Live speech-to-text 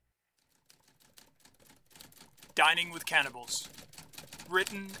Dining with Cannibals.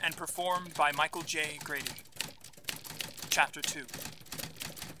 Written and performed by Michael J. Grady. Chapter 2.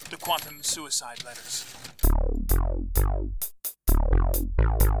 The Quantum Suicide Letters.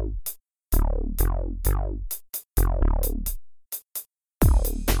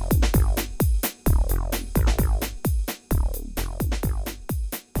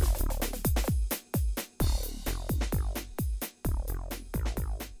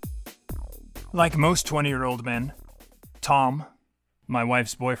 Like most 20-year-old men, Tom, my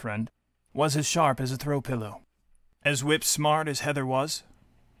wife's boyfriend, was as sharp as a throw pillow. As whip-smart as Heather was,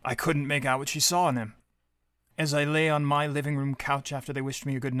 I couldn't make out what she saw in him. As I lay on my living room couch after they wished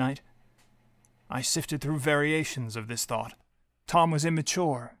me a good night, I sifted through variations of this thought. Tom was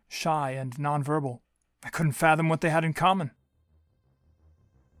immature, shy, and nonverbal. I couldn't fathom what they had in common.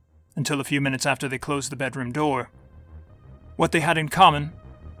 Until a few minutes after they closed the bedroom door. What they had in common,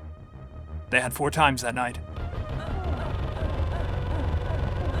 they had 4 times that night.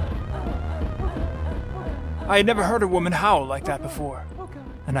 I had never heard a woman howl like that before,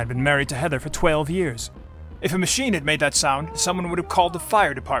 and I'd been married to Heather for 12 years. If a machine had made that sound, someone would have called the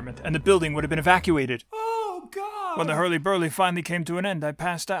fire department, and the building would have been evacuated. Oh, God! When the hurly-burly finally came to an end, I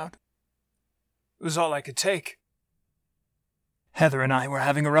passed out. It was all I could take. Heather and I were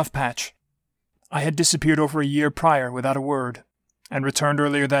having a rough patch. I had disappeared over a year prior without a word, and returned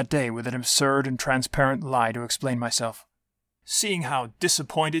earlier that day with an absurd and transparent lie to explain myself. Seeing how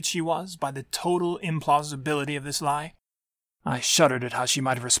disappointed she was by the total implausibility of this lie, I shuddered at how she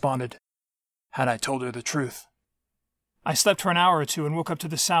might have responded had I told her the truth. I slept for an hour or two and woke up to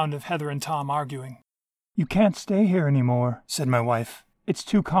the sound of Heather and Tom arguing. "You can't stay here anymore," said my wife. "It's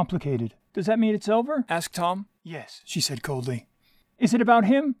too complicated." "Does that mean it's over?" asked Tom. "Yes," she said coldly. "Is it about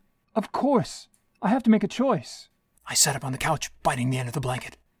him?" "Of course. I have to make a choice." I sat up on the couch, biting the end of the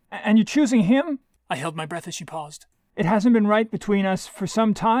blanket. "And you're choosing him?" I held my breath as she paused. "It hasn't been right between us for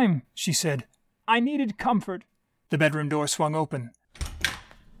some time," she said. "I needed comfort." The bedroom door swung open.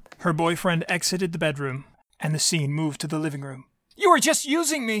 Her boyfriend exited the bedroom, and the scene moved to the living room. "You were just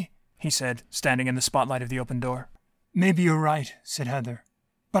using me," he said, standing in the spotlight of the open door. "Maybe you're right," said Heather.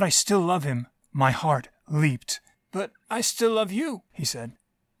 "But I still love him." My heart leaped. "But I still love you," he said.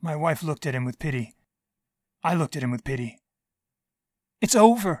 My wife looked at him with pity. I looked at him with pity. "It's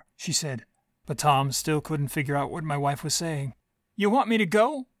over," she said. But Tom still couldn't figure out what my wife was saying. "You want me to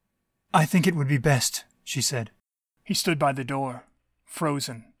go?" "I think it would be best," she said. He stood by the door,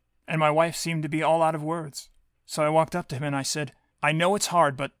 frozen, and my wife seemed to be all out of words. So I walked up to him and I said, "I know it's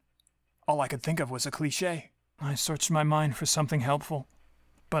hard, but..." All I could think of was a cliché. I searched my mind for something helpful.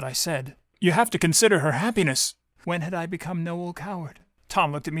 But I said, "You have to consider her happiness." When had I become no old coward?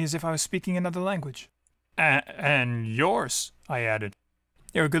 Tom looked at me as if I was speaking another language. And yours," I added.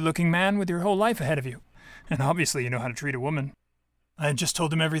 "You're a good-looking man with your whole life ahead of you, and obviously you know how to treat a woman." I had just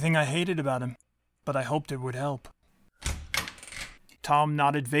told him everything I hated about him, but I hoped it would help. Tom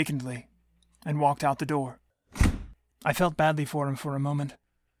nodded vacantly and walked out the door. I felt badly for him for a moment,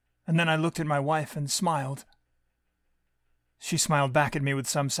 and then I looked at my wife and smiled. She smiled back at me with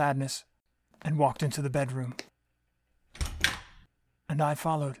some sadness and walked into the bedroom. And I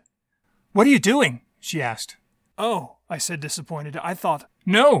followed. "What are you doing?" she asked. "Oh," I said, disappointed. "I thought..."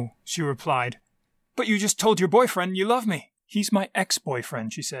 "No," she replied. "But you just told your boyfriend you love me." "He's my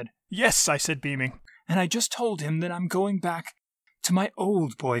ex-boyfriend," she said. "Yes," I said, beaming. "And I just told him that I'm going back to my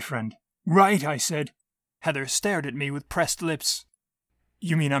old boyfriend." "Right," I said. Heather stared at me with pressed lips.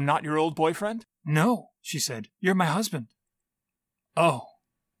 "You mean I'm not your old boyfriend?" "No," she said. "You're my husband." "Oh.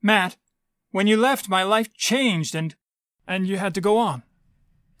 Matt, when you left, my life changed and you had to go on.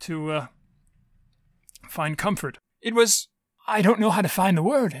 To, find comfort. It was... I don't know how to find the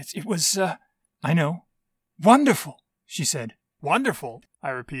word. It was, I know. Wonderful," she said. "Wonderful," I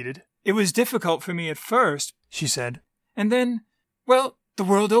repeated. "It was difficult for me at first," she said. "And then, well, the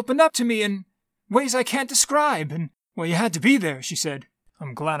world opened up to me in ways I can't describe, and, well, you had to be there," she said.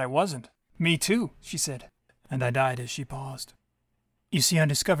 "I'm glad I wasn't." "Me too," she said. And I died as she paused. You see, I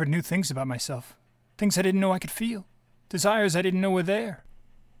discovered new things about myself. Things I didn't know I could feel. Desires I didn't know were there.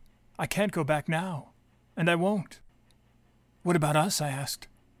 I can't go back now, and I won't." "What about us?" I asked.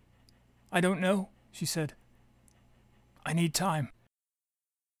 "I don't know," she said. "I need time."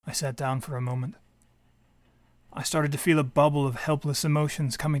 I sat down for a moment. I started to feel a bubble of helpless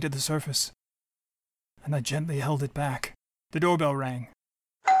emotions coming to the surface, and I gently held it back. The doorbell rang,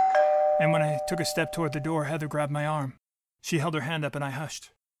 and when I took a step toward the door, Heather grabbed my arm. She held her hand up and I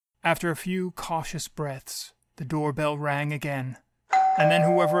hushed. After a few cautious breaths, the doorbell rang again, and then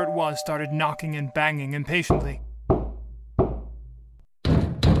whoever it was started knocking and banging impatiently.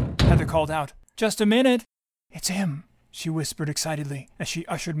 Heather called out, "Just a minute." It's him, she whispered excitedly as she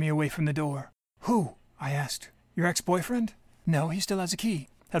ushered me away from the door. Who? I asked. Your ex-boyfriend? No, he still has a key.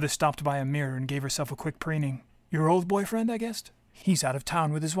 Heather stopped by a mirror and gave herself a quick preening. Your old boyfriend, I guessed? He's out of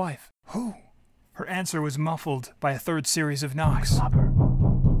town with his wife. Who? Her answer was muffled by a third series of knocks. My lover.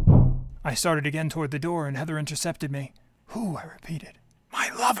 I started again toward the door and Heather intercepted me. Who? I repeated. My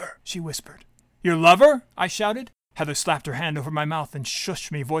lover, she whispered. Your lover? I shouted. Heather slapped her hand over my mouth and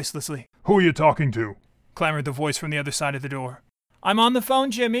shushed me voicelessly. Who are you talking to? Clamored the voice from the other side of the door. I'm on the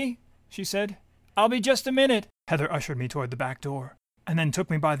phone, Jimmy, she said. I'll be just a minute. Heather ushered me toward the back door and then took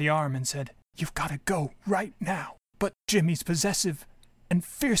me by the arm and said, You've got to go right now. But Jimmy's possessive and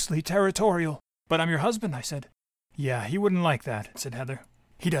fiercely territorial. But I'm your husband, I said. Yeah, he wouldn't like that, said Heather.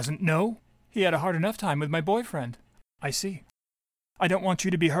 He doesn't know? He had a hard enough time with my boyfriend. I see. I don't want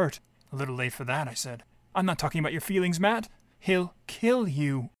you to be hurt. A little late for that, I said. I'm not talking about your feelings, Matt. He'll kill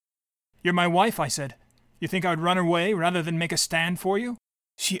you. You're my wife, I said. You think I'd run away rather than make a stand for you?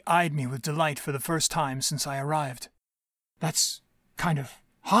 She eyed me with delight for the first time since I arrived. That's kind of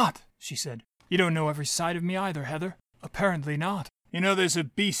hot, she said. You don't know every side of me either, Heather. Apparently not. You know there's a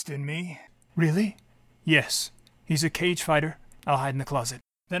beast in me. Really? Yes. He's a cage fighter. I'll hide in the closet.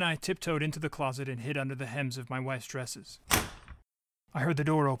 Then I tiptoed into the closet and hid under the hems of my wife's dresses. I heard the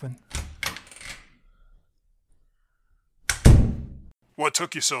door open. What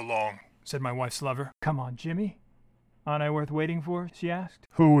took you so long? Said my wife's lover. Come on, Jimmy. Aren't I worth waiting for? She asked.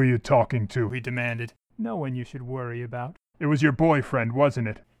 Who were you talking to? He demanded. No one you should worry about. It was your boyfriend, wasn't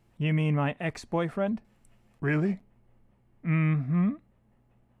it? You mean my ex-boyfriend? Really? Mm-hmm.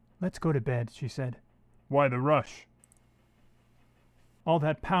 Let's go to bed, she said. Why the rush? All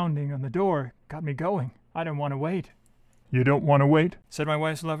that pounding on the door got me going. I don't want to wait. You don't want to wait? Said my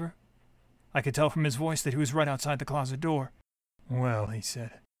wife's lover. I could tell from his voice that he was right outside the closet door. Well, he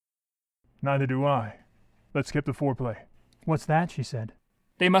said. Neither do I. Let's skip the foreplay. What's that? She said.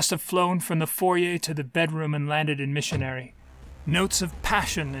 They must have flown from the foyer to the bedroom and landed in missionary. Notes of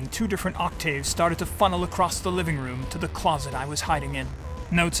passion in 2 different octaves started to funnel across the living room to the closet I was hiding in.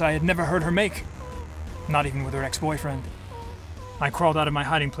 Notes I had never heard her make. Not even with her ex-boyfriend. I crawled out of my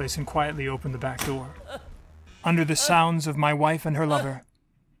hiding place and quietly opened the back door. Under the sounds of my wife and her lover,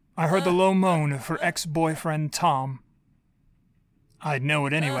 I heard the low moan of her ex-boyfriend Tom. I'd know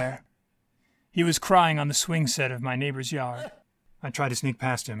it anywhere. He was crying on the swing set of my neighbor's yard. I tried to sneak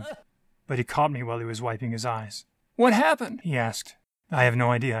past him, but he caught me while he was wiping his eyes. What happened? He asked. I have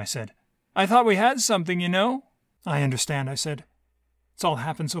no idea, I said. I thought we had something, you know. I understand, I said. It's all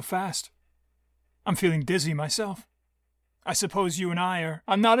happened so fast. I'm feeling dizzy myself. I suppose you and I are...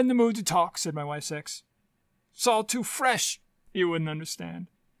 I'm not in the mood to talk, said my wife's ex. It's all too fresh. You wouldn't understand.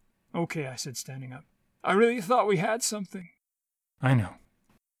 Okay, I said, standing up. I really thought we had something. I know.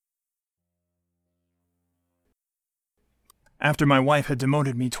 After my wife had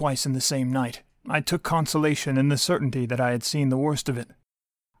demoted me twice in the same night, I took consolation in the certainty that I had seen the worst of it.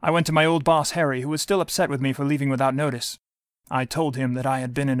 I went to my old boss, Harry, who was still upset with me for leaving without notice. I told him that I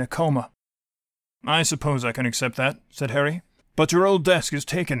had been in a coma. I suppose I can accept that, said Harry. But your old desk is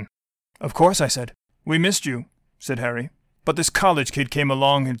taken. Of course, I said. We missed you, said Harry. But this college kid came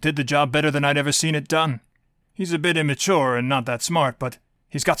along and did the job better than I'd ever seen it done. He's a bit immature and not that smart, but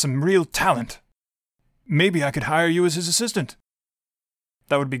he's got some real talent. Maybe I could hire you as his assistant.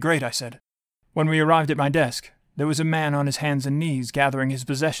 That would be great, I said. When we arrived at my desk, there was a man on his hands and knees gathering his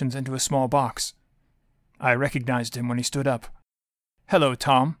possessions into a small box. I recognized him when he stood up. Hello,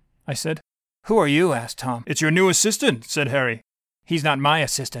 Tom, I said. Who are you? Asked Tom. It's your new assistant, said Harry. He's not my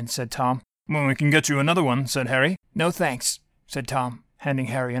assistant, said Tom. Well, we can get you another one, said Harry. No thanks, said Tom, handing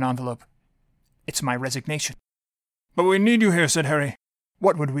Harry an envelope. It's my resignation. But we need you here, said Harry.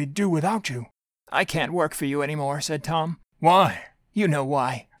 What would we do without you? I can't work for you anymore, said Tom. Why? You know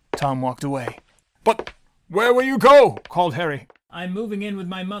why. Tom walked away. But where will you go? Called Harry. I'm moving in with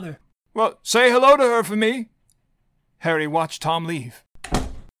my mother. Well, say hello to her for me. Harry watched Tom leave.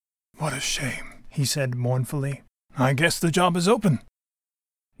 What a shame, he said mournfully. I guess the job is open.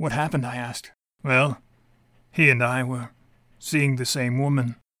 What happened? I asked. Well, he and I were seeing the same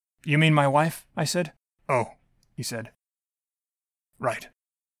woman. You mean my wife? I said. Oh, he said. Right.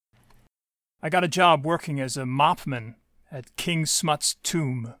 I got a job working as a mopman at King Smut's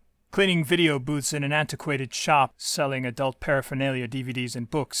tomb, cleaning video booths in an antiquated shop selling adult paraphernalia, DVDs,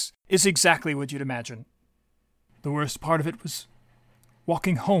 and books. Is exactly what you'd imagine. The worst part of it was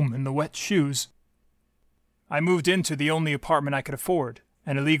walking home in the wet shoes. I moved into the only apartment I could afford,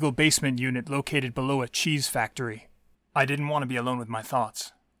 an illegal basement unit located below a cheese factory. I didn't want to be alone with my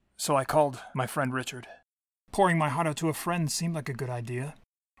thoughts, so I called my friend Richard. Pouring my heart out to a friend seemed like a good idea.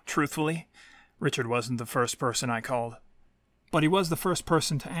 Truthfully, Richard wasn't the first person I called. But he was the first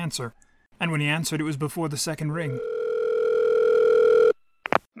person to answer, and when he answered, it was before the second ring.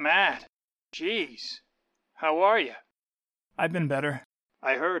 Matt, jeez, how are you? I've been better.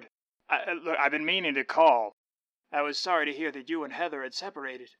 I heard. Look, I've been meaning to call. I was sorry to hear that you and Heather had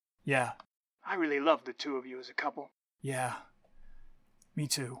separated. Yeah. I really loved the two of you as a couple. Yeah. Me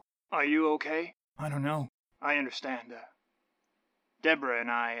too. Are you okay? I don't know. I understand. Deborah and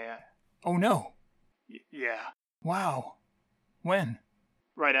I, Oh, no. Yeah. Wow. When?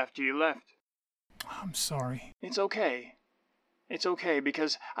 Right after you left. I'm sorry. It's okay. It's okay,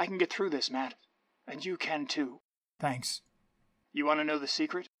 because I can get through this, Matt. And you can too. Thanks. You want to know the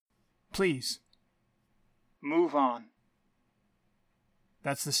secret? Please. Move on.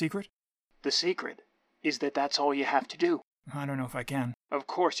 That's the secret? The secret is that that's all you have to do. I don't know if I can. Of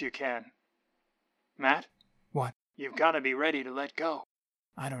course you can. Matt? What? You've got to be ready to let go.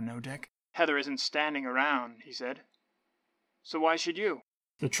 I don't know, Dick. Heather isn't standing around, he said. So why should you?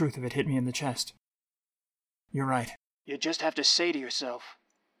 The truth of it hit me in the chest. You're right. You just have to say to yourself,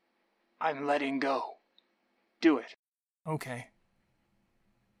 I'm letting go. Do it. Okay.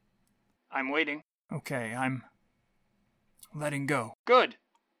 I'm waiting. Okay, I'm letting go. Good.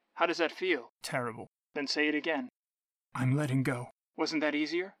 How does that feel? Terrible. Then say it again. I'm letting go. Wasn't that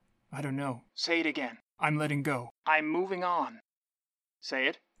easier? I don't know. Say it again. I'm letting go. I'm moving on. Say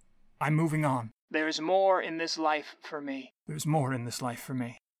it. I'm moving on. There's more in this life for me. There's more in this life for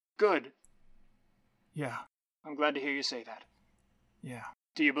me. Good. Yeah. I'm glad to hear you say that. Yeah.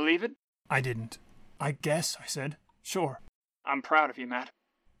 Do you believe it? I didn't. I guess, I said. Sure. I'm proud of you, Matt.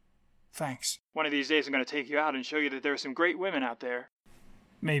 Thanks. One of these days I'm going to take you out and show you that there are some great women out there.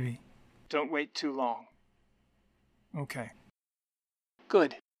 Maybe. Don't wait too long. Okay.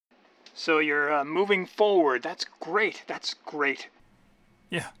 Good. So you're moving forward. That's great. That's great.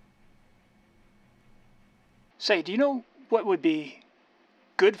 Yeah. Say, do you know what would be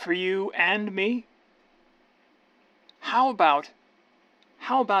good for you and me? How about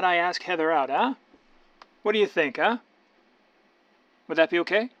I ask Heather out, huh? What do you think, huh? Would that be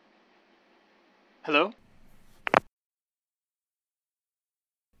okay? Hello?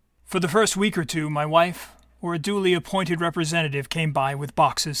 For the first week or two, my wife, or a duly appointed representative, came by with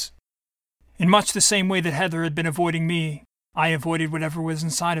boxes. In much the same way that Heather had been avoiding me, I avoided whatever was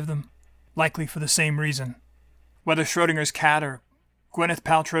inside of them, likely for the same reason. Whether Schrodinger's cat or Gwyneth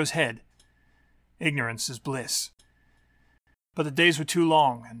Paltrow's head, ignorance is bliss. But the days were too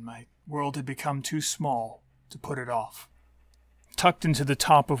long, and my world had become too small to put it off. Tucked into the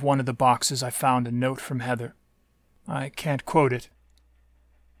top of one of the boxes, I found a note from Heather. I can't quote it,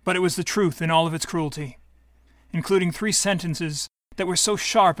 but it was the truth in all of its cruelty, including 3 sentences that were so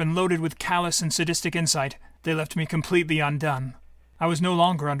sharp and loaded with callous and sadistic insight, they left me completely undone. I was no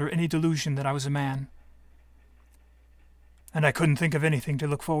longer under any delusion that I was a man. And I couldn't think of anything to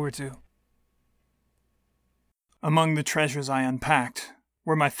look forward to. Among the treasures I unpacked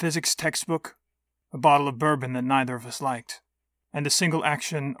were my physics textbook, a bottle of bourbon that neither of us liked, and a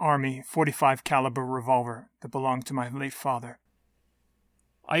single-action Army .45 caliber revolver that belonged to my late father.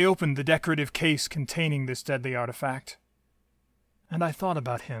 I opened the decorative case containing this deadly artifact, and I thought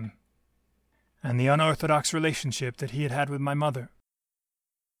about him, and the unorthodox relationship that he had had with my mother.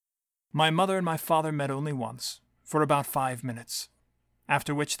 My mother and my father met only once, for about 5 minutes,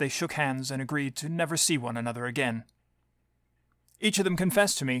 after which they shook hands and agreed to never see one another again. Each of them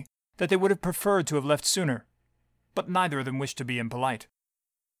confessed to me that they would have preferred to have left sooner, but neither of them wished to be impolite.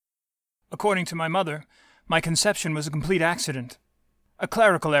 According to my mother, my conception was a complete accident, a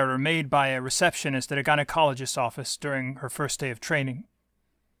clerical error made by a receptionist at a gynecologist's office during her first day of training.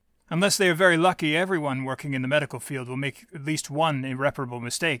 Unless they are very lucky, everyone working in the medical field will make at least one irreparable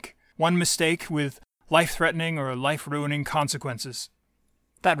mistake, one mistake with life-threatening or life-ruining consequences.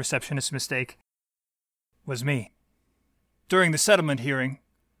 That receptionist's mistake was me. During the settlement hearing,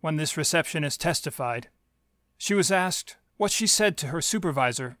 when this receptionist testified, she was asked what she said to her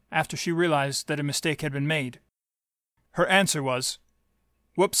supervisor after she realized that a mistake had been made. Her answer was,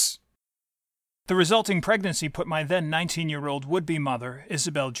 "Whoops." The resulting pregnancy put my then 19-year-old would-be mother,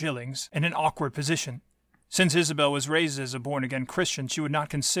 Isabel Gillings, in an awkward position. Since Isabel was raised as a born-again Christian, she would not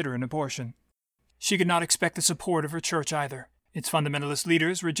consider an abortion. She could not expect the support of her church either. Its fundamentalist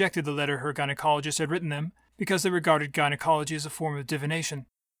leaders rejected the letter her gynecologist had written them because they regarded gynecology as a form of divination,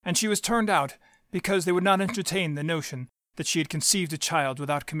 and she was turned out because they would not entertain the notion that she had conceived a child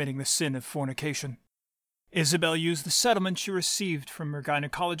without committing the sin of fornication. Isabel used the settlement she received from her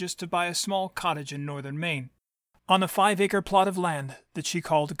gynecologist to buy a small cottage in northern Maine, on a 5-acre plot of land that she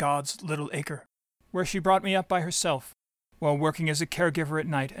called God's Little Acre, where she brought me up by herself, while working as a caregiver at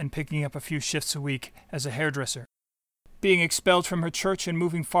night and picking up a few shifts a week as a hairdresser. Being expelled from her church and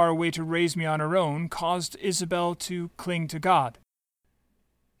moving far away to raise me on her own caused Isabel to cling to God.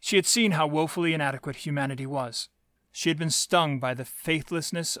 She had seen how woefully inadequate humanity was. She had been stung by the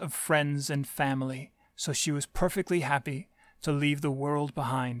faithlessness of friends and family, so she was perfectly happy to leave the world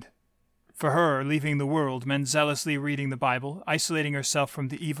behind. For her, leaving the world meant zealously reading the Bible, isolating herself from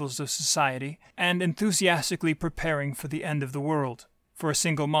the evils of society, and enthusiastically preparing for the end of the world. For a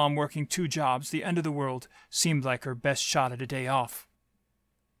single mom working 2 jobs, the end of the world seemed like her best shot at a day off.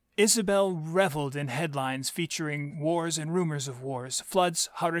 Isabel reveled in headlines featuring wars and rumors of wars, floods,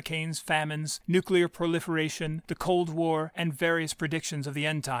 hurricanes, famines, nuclear proliferation, the Cold War, and various predictions of the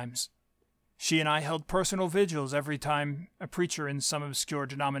end times. She and I held personal vigils every time a preacher in some obscure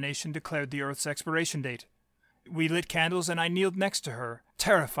denomination declared the Earth's expiration date. We lit candles and I kneeled next to her,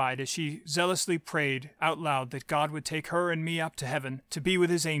 terrified as she zealously prayed out loud that God would take her and me up to heaven to be with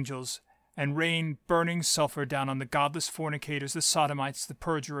his angels and rain burning sulfur down on the godless fornicators, the sodomites, the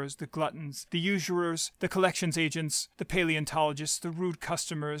perjurers, the gluttons, the usurers, the collections agents, the paleontologists, the rude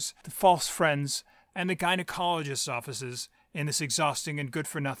customers, the false friends, and the gynecologists' offices in this exhausting and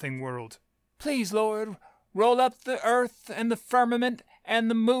good-for-nothing world. Please, Lord, roll up the earth and the firmament and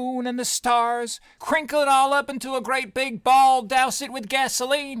the moon and the stars, crinkle it all up into a great big ball, douse it with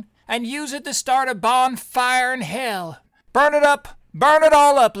gasoline, and use it to start a bonfire in hell. Burn it up, burn it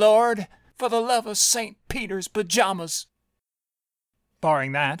all up, Lord, for the love of St. Peter's pajamas.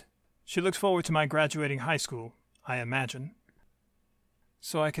 Barring that, she looked forward to my graduating high school, I imagine,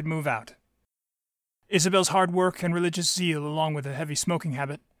 so I could move out. Isabel's hard work and religious zeal, along with a heavy smoking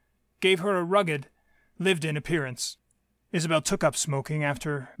habit, gave her a rugged, lived-in appearance. Isabel took up smoking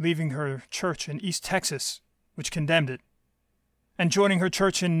after leaving her church in East Texas, which condemned it, and joining her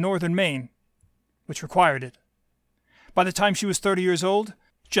church in northern Maine, which required it. By the time she was 30 years old,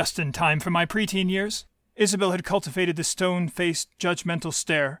 just in time for my preteen years, Isabel had cultivated the stone-faced, judgmental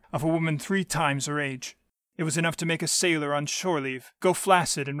stare of a woman 3 times her age. It was enough to make a sailor on shore leave go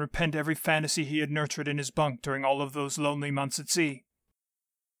flaccid and repent every fantasy he had nurtured in his bunk during all of those lonely months at sea.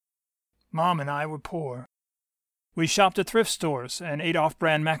 Mom and I were poor. We shopped at thrift stores and ate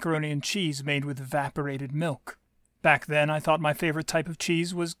off-brand macaroni and cheese made with evaporated milk. Back then, I thought my favorite type of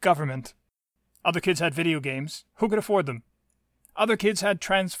cheese was government. Other kids had video games. Who could afford them? Other kids had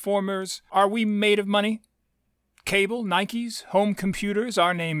Transformers. Are we made of money? Cable, Nikes, home computers.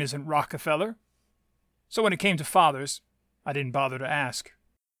 Our name isn't Rockefeller. So when it came to fathers, I didn't bother to ask.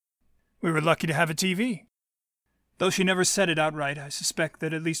 We were lucky to have a TV. Though she never said it outright, I suspect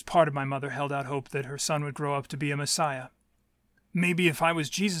that at least part of my mother held out hope that her son would grow up to be a Messiah. Maybe if I was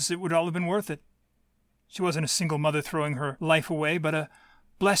Jesus, it would all have been worth it. She wasn't a single mother throwing her life away, but a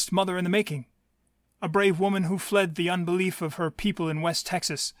blessed mother in the making. A brave woman who fled the unbelief of her people in West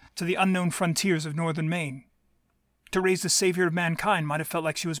Texas to the unknown frontiers of northern Maine. To raise the savior of mankind might have felt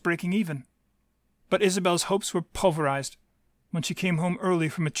like she was breaking even. But Isabel's hopes were pulverized when she came home early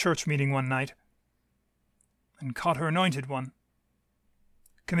from a church meeting one night and caught her anointed one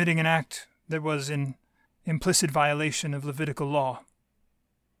committing an act that was in implicit violation of Levitical law.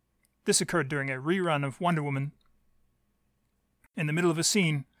 This occurred during a rerun of Wonder Woman in the middle of a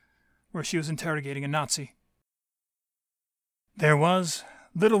scene where she was interrogating a Nazi. There was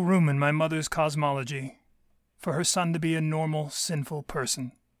little room in my mother's cosmology for her son to be a normal, sinful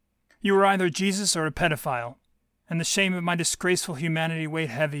person. You were either Jesus or a pedophile, and the shame of my disgraceful humanity weighed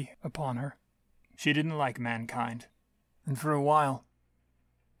heavy upon her. She didn't like mankind, and for a while,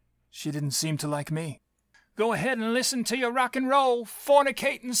 she didn't seem to like me. Go ahead and listen to your rock and roll,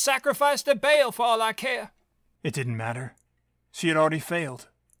 fornicate and sacrifice to Baal for all I care. It didn't matter. She had already failed.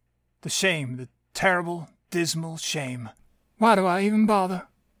 The shame, the terrible, dismal shame. Why do I even bother?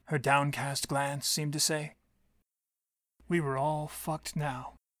 Her downcast glance seemed to say. We were all fucked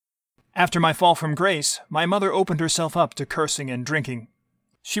now. After my fall from grace, my mother opened herself up to cursing and drinking.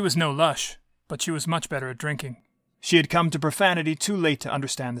 She was no lush, but she was much better at drinking. She had come to profanity too late to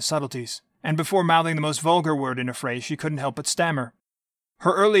understand the subtleties, and before mouthing the most vulgar word in a phrase, she couldn't help but stammer.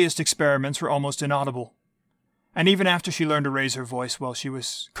 Her earliest experiments were almost inaudible. And even after she learned to raise her voice while she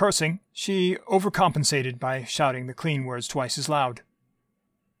was cursing, she overcompensated by shouting the clean words twice as loud.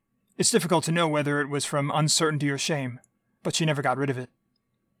 It's difficult to know whether it was from uncertainty or shame, but she never got rid of it.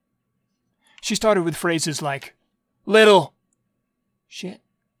 She started with phrases like, little, shit,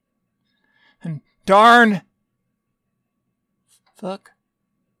 and darn, fuck.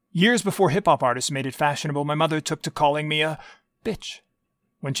 Years before hip-hop artists made it fashionable, my mother took to calling me a bitch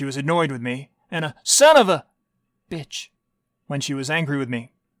when she was annoyed with me, and a son of a bitch when she was angry with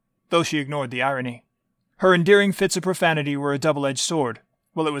me, though she ignored the irony. Her endearing fits of profanity were a double-edged sword.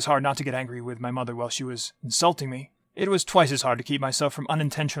 While it was hard not to get angry with my mother while she was insulting me, it was twice as hard to keep myself from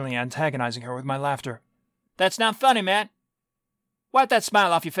unintentionally antagonizing her with my laughter. That's not funny, Matt. Wipe that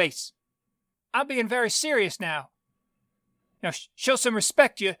smile off your face. I'm being very serious now. Now show some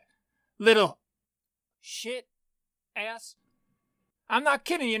respect, you little shit ass. I'm not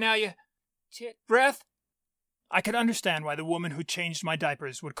kidding you now, you tit breath. I could understand why the woman who changed my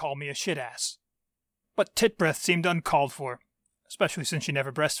diapers would call me a shit ass. But tit breath seemed uncalled for, especially since she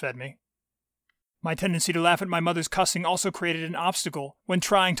never breastfed me. My tendency to laugh at my mother's cussing also created an obstacle when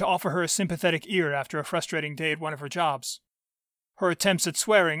trying to offer her a sympathetic ear after a frustrating day at one of her jobs. Her attempts at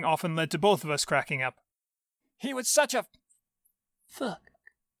swearing often led to both of us cracking up. He was such a fuck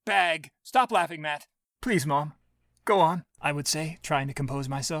bag. Stop laughing, Matt. Please, Mom. Go on, I would say, trying to compose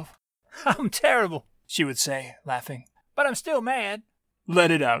myself. I'm terrible, she would say, laughing. But I'm still mad.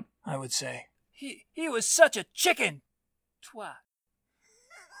 Let it out, I would say. He was such a chicken. Twat.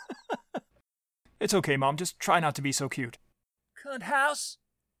 It's okay, Mom. Just try not to be so cute. Cunt house.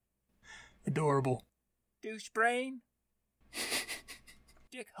 Adorable. Douche brain.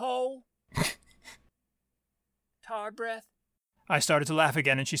 Dick hole. Tar breath. I started to laugh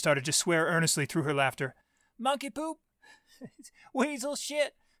again, and she started to swear earnestly through her laughter. Monkey poop. Weasel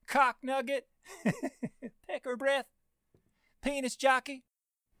shit. Cock nugget. Pecker breath. Penis jockey.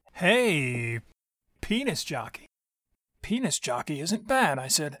 Hey, penis jockey. Penis jockey isn't bad, I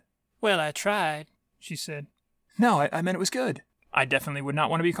said. Well, I tried, she said. No, I meant it was good. I definitely would not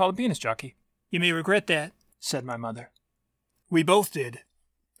want to be called a penis jockey. You may regret that, said my mother. We both did.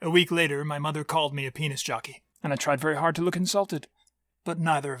 A week later, my mother called me a penis jockey, and I tried very hard to look insulted, but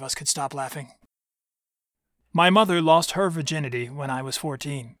neither of us could stop laughing. My mother lost her virginity when I was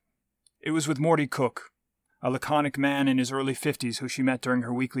 14. It was with Morty Cook, a laconic man in his early 50s who she met during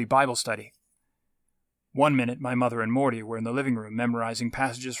her weekly Bible study. One minute, my mother and Morty were in the living room memorizing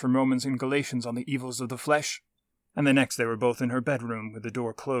passages from Romans and Galatians on the evils of the flesh, and the next they were both in her bedroom with the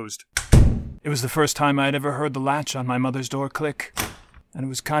door closed. It was the first time I had ever heard the latch on my mother's door click, and it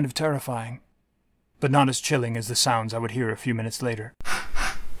was kind of terrifying, but not as chilling as the sounds I would hear a few minutes later.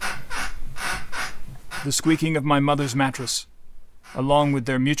 The squeaking of my mother's mattress, along with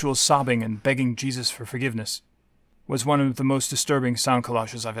their mutual sobbing and begging Jesus for forgiveness, was one of the most disturbing sound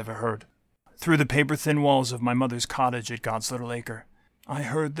collages I've ever heard. Through the paper-thin walls of my mother's cottage at God's Little Acre, I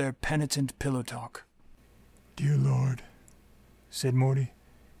heard their penitent pillow talk. Dear Lord, said Morty,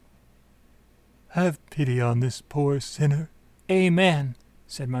 have pity on this poor sinner. Amen,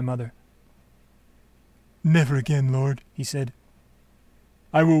 said my mother. Never again, Lord, he said.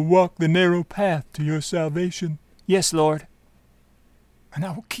 I will walk the narrow path to your salvation. Yes, Lord. And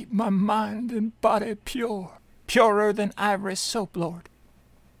I will keep my mind and body pure, purer than ivory soap, Lord.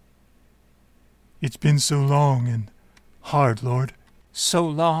 It's been so long and hard, Lord. So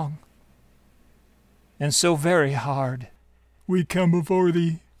long. And so very hard. We come before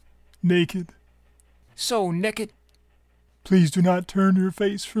thee, naked. So naked. Please do not turn your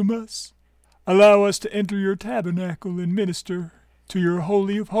face from us. Allow us to enter your tabernacle and minister to your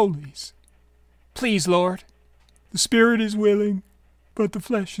Holy of Holies. Please, Lord. The spirit is willing, but the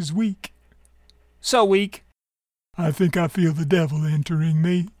flesh is weak. So weak. I think I feel the devil entering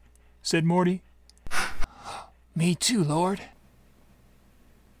me, said Morty. Me too, Lord.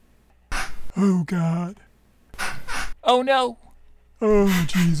 Oh, God. Oh, no. Oh,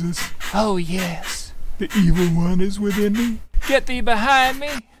 Jesus. Oh, yes. The evil one is within me. Get thee behind me.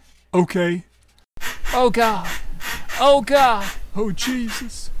 Okay. Oh, God. Oh, God. Oh,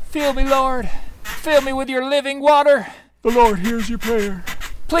 Jesus. Fill me, Lord. Fill me with your living water. The Lord hears your prayer.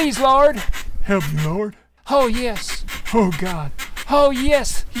 Please, Lord. Help me, Lord. Oh, yes. Oh, God. Oh,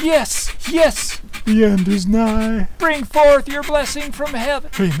 yes. Yes. Yes. The end is nigh. Bring forth your blessing from heaven.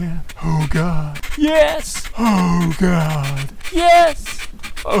 Amen. Oh, God. Yes. Oh, God. Yes.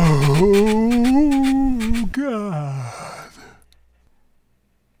 Oh, God.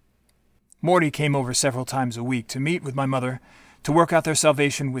 Morty came over several times a week to meet with my mother, to work out their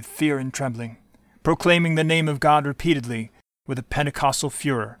salvation with fear and trembling, proclaiming the name of God repeatedly with a Pentecostal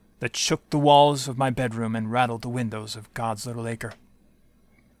furor that shook the walls of my bedroom and rattled the windows of God's Little Acre.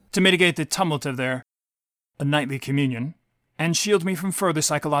 To mitigate the tumult of their nightly communion, and shield me from further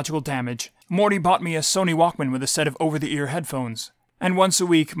psychological damage, Morty bought me a Sony Walkman with a set of over-the-ear headphones, and once a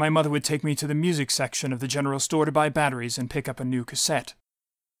week my mother would take me to the music section of the general store to buy batteries and pick up a new cassette.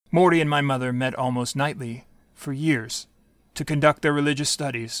 Morty and my mother met almost nightly, for years, to conduct their religious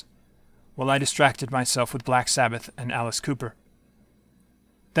studies, while I distracted myself with Black Sabbath and Alice Cooper.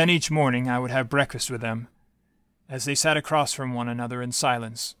 Then each morning I would have breakfast with them, as they sat across from one another in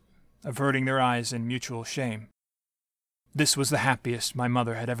silence, averting their eyes in mutual shame. This was the happiest my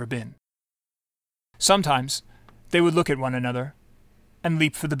mother had ever been. Sometimes they would look at one another and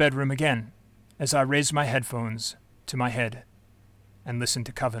leap for the bedroom again as I raised my headphones to my head and listened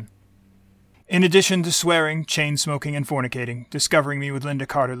to Coven. In addition to swearing, chain-smoking, and fornicating, discovering me with Linda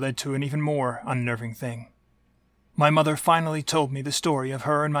Carter led to an even more unnerving thing. My mother finally told me the story of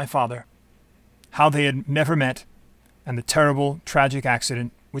her and my father, how they had never met, and the terrible, tragic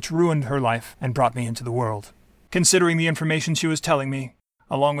accident which ruined her life and brought me into the world. Considering the information she was telling me,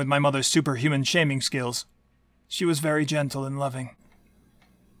 along with my mother's superhuman shaming skills, she was very gentle and loving.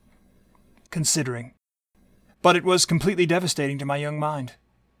 Considering. But it was completely devastating to my young mind,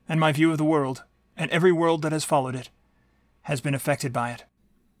 and my view of the world, and every world that has followed it, has been affected by it.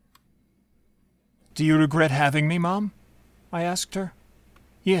 "Do you regret having me, Mom?" I asked her.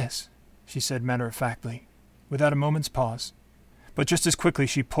 "Yes," she said matter-of-factly, without a moment's pause. But just as quickly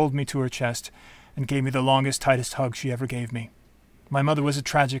she pulled me to her chest and gave me the longest, tightest hug she ever gave me. My mother was a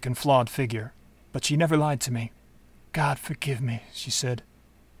tragic and flawed figure, but she never lied to me. "God forgive me," she said.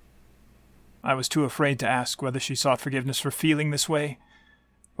 I was too afraid to ask whether she sought forgiveness for feeling this way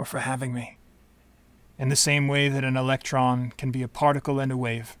or for having me. In the same way that an electron can be a particle and a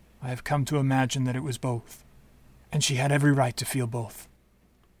wave, I have come to imagine that it was both, and she had every right to feel both.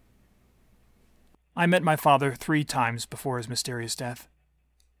 I met my father 3 times before his mysterious death.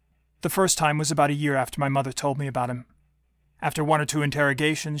 The first time was about a year after my mother told me about him. After 1 or 2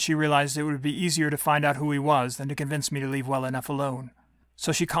 interrogations, she realized it would be easier to find out who he was than to convince me to leave well enough alone.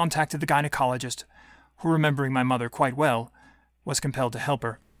 So she contacted the gynecologist, who, remembering my mother quite well, was compelled to help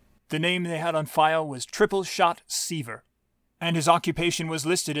her. The name they had on file was Triple Shot Seaver, and his occupation was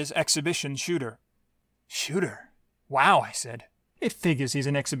listed as exhibition shooter. "Shooter? Wow," I said. "It figures he's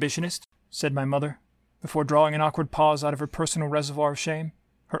an exhibitionist," said my mother, before drawing an awkward pause out of her personal reservoir of shame.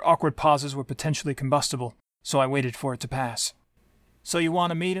 Her awkward pauses were potentially combustible, so I waited for it to pass. "So you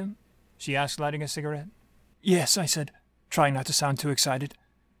want to meet him?" she asked, lighting a cigarette. "Yes," I said, trying not to sound too excited.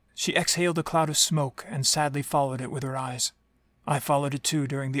 She exhaled a cloud of smoke and sadly followed it with her eyes. I followed it too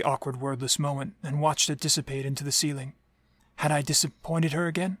during the awkward wordless moment and watched it dissipate into the ceiling. Had I disappointed her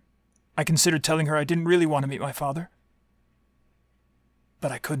again? I considered telling her I didn't really want to meet my father.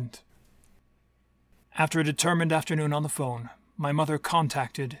 But I couldn't. After a determined afternoon on the phone, my mother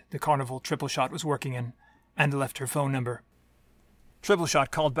contacted the carnival Triple Shot was working in and left her phone number. Triple Shot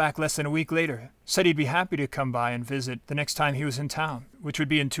called back less than a week later, said he'd be happy to come by and visit the next time he was in town, which would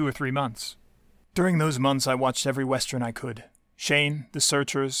be in 2 or 3 months. During those months I watched every Western I could. Shane, The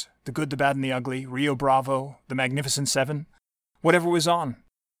Searchers, The Good, the Bad, and the Ugly, Rio Bravo, The Magnificent Seven, whatever was on,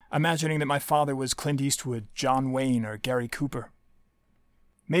 imagining that my father was Clint Eastwood, John Wayne, or Gary Cooper.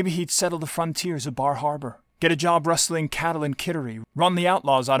 Maybe he'd settle the frontiers of Bar Harbor, get a job rustling cattle in Kittery, run the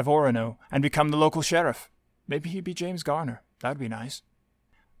outlaws out of Orono, and become the local sheriff. Maybe he'd be James Garner. That'd be nice.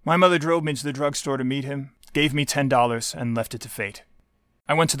 My mother drove me to the drugstore to meet him, gave me $10, and left it to fate.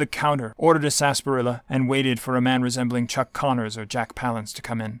 I went to the counter, ordered a sarsaparilla, and waited for a man resembling Chuck Connors or Jack Palance to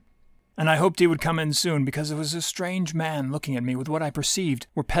come in. And I hoped he would come in soon because there was a strange man looking at me with what I perceived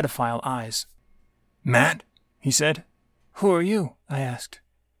were pedophile eyes. "Matt?" he said. "Who are you?" I asked.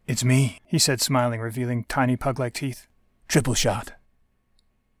 "It's me," he said, smiling, revealing tiny pug-like teeth. "Triple Shot."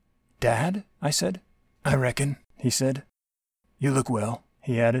 "Dad?" I said. "I reckon," he said. "You look well,"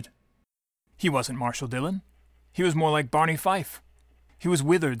 he added. He wasn't Marshall Dillon. He was more like Barney Fife. He was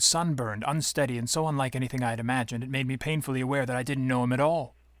withered, sunburned, unsteady, and so unlike anything I had imagined, it made me painfully aware that I didn't know him at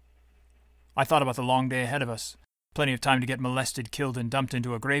all. I thought about the long day ahead of us. Plenty of time to get molested, killed, and dumped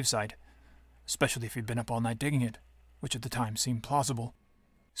into a gravesite, especially if he'd been up all night digging it, which at the time seemed plausible.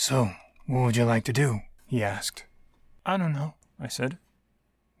 "So, what would you like to do?" he asked. "I don't know," I said.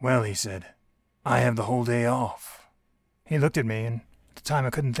 "Well," he said, "I have the whole day off." He looked at me, and at the time I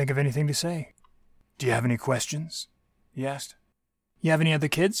couldn't think of anything to say. "Do you have any questions?" he asked. "You have any other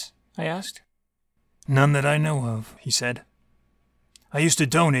kids?" I asked. "None that I know of," he said. "I used to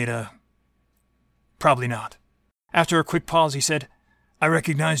donate Probably not." After a quick pause, he said, "I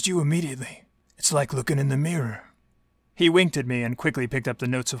recognized you immediately. It's like looking in the mirror." He winked at me and quickly picked up the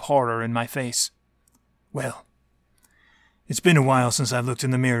notes of horror in my face. "Well, it's been a while since I've looked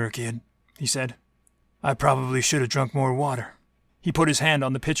in the mirror, kid," he said. "I probably should have drunk more water." He put his hand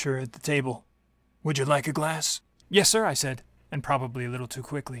on the pitcher at the table. "Would you like a glass?" "Yes, sir," I said, and probably a little too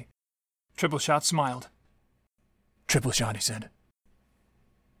quickly. Triple Shot smiled. "Triple Shot," he said.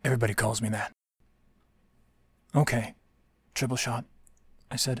 "Everybody calls me that." "Okay, Triple Shot,"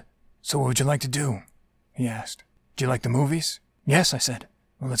 I said. "So what would you like to do?" he asked. "Do you like the movies?" "Yes," I said.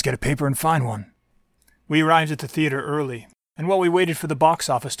 "Well, let's get a paper and find one." We arrived at the theater early, And while we waited for the box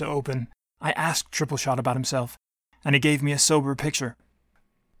office to open, I asked Tripleshot about himself, and he gave me a sober picture.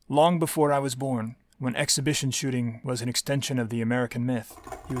 Long before I was born, when exhibition shooting was an extension of the American myth,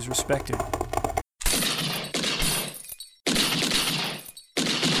 he was respected.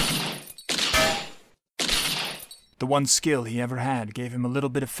 The one skill he ever had gave him a little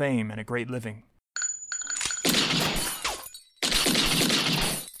bit of fame and a great living.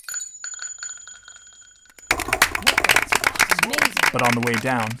 But on the way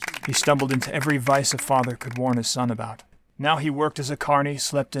down, he stumbled into every vice a father could warn his son about. Now he worked as a carny,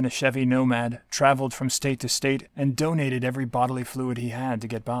 slept in a Chevy Nomad, traveled from state to state, and donated every bodily fluid he had to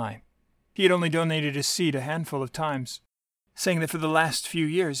get by. He had only donated his seed a handful of times, saying that for the last few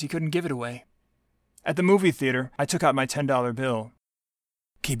years he couldn't give it away. At the movie theater, I took out my $10 bill.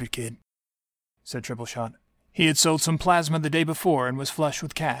 "Keep it, kid," said Tripleshot. He had sold some plasma the day before and was flush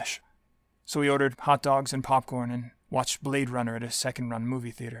with cash. So he ordered hot dogs and popcorn and watched Blade Runner at a second-run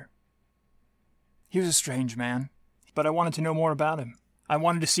movie theater. He was a strange man, but I wanted to know more about him. I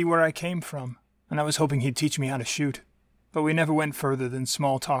wanted to see where I came from, and I was hoping he'd teach me how to shoot. But we never went further than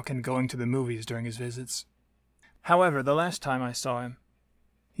small talk and going to the movies during his visits. However, the last time I saw him,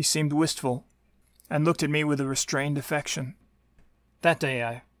 he seemed wistful and looked at me with a restrained affection. That day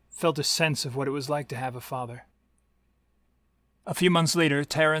I felt a sense of what it was like to have a father. A few months later,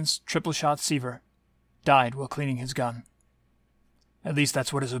 Terence Tripleshot Seaver died while cleaning his gun. At least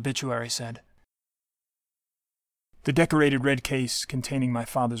that's what his obituary said. The decorated red case containing my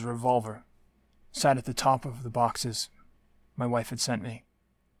father's revolver sat at the top of the boxes my wife had sent me.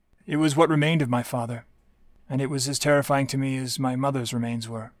 It was what remained of my father, and it was as terrifying to me as my mother's remains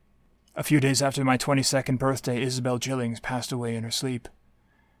were. A few days after my 22nd birthday, Isabel Jillings passed away in her sleep,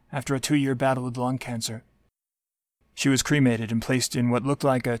 after a 2-year battle with lung cancer. She was cremated and placed in what looked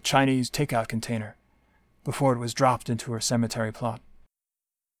like a Chinese takeout container, before it was dropped into her cemetery plot.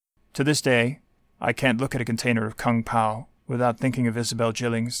 To this day, I can't look at a container of Kung Pao without thinking of Isabel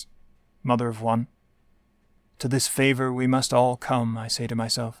Jillings, mother of one. To this favor we must all come, I say to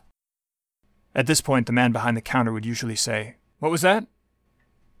myself. At this point, the man behind the counter would usually say, "What was that?"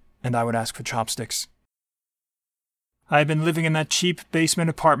 And I would ask for chopsticks. I had been living in that cheap basement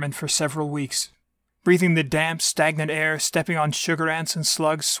apartment for several weeks, breathing the damp, stagnant air, stepping on sugar ants and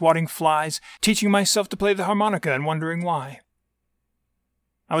slugs, swatting flies, teaching myself to play the harmonica and wondering why.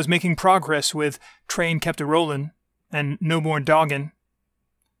 I was making progress with Train Kept A-Rollin' and No More Doggin',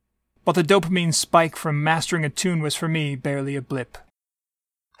 but the dopamine spike from mastering a tune was for me barely a blip.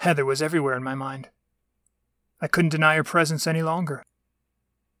 Heather was everywhere in my mind. I couldn't deny her presence any longer.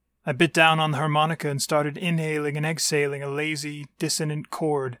 I bit down on the harmonica and started inhaling and exhaling a lazy, dissonant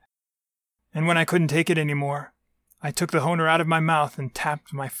chord. And when I couldn't take it anymore, I took the honer out of my mouth and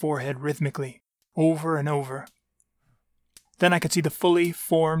tapped my forehead rhythmically, over and over. Then I could see the fully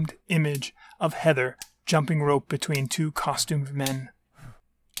formed image of Heather jumping rope between two costumed men.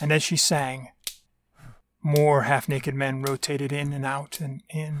 And as she sang, more half-naked men rotated in and out and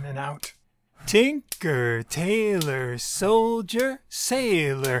in and out. Tinker, tailor, soldier,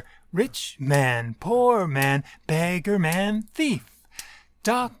 sailor, rich man, poor man, beggar man, thief,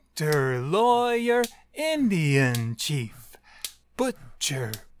 doctor, lawyer, Indian chief,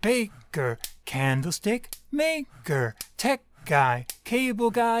 butcher, baker, candlestick maker, tech guy,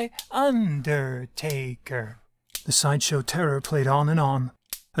 cable guy, undertaker. The sideshow terror played on and on.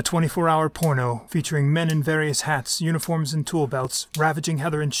 A 24-hour porno featuring men in various hats, uniforms, and tool belts, ravaging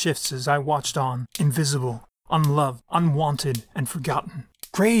Heather in shifts as I watched on, invisible, unloved, unwanted, and forgotten.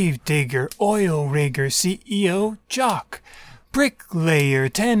 Gravedigger, oil rigger, CEO, jock, bricklayer,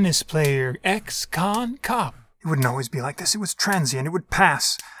 tennis player, ex-con, cop. It wouldn't always be like this. It was transient. It would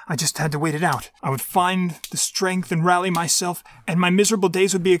pass. I just had to wait it out. I would find the strength and rally myself, and my miserable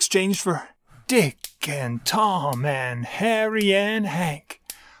days would be exchanged for Dick and Tom and Harry and Hank,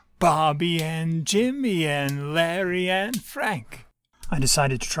 Bobby and Jimmy and Larry and Frank. I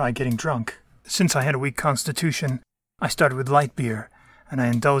decided to try getting drunk. Since I had a weak constitution, I started with light beer, and I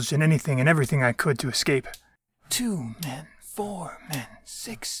indulged in anything and everything I could to escape. 2 men, 4 men,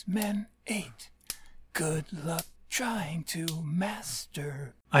 6 men, 8. Good luck trying to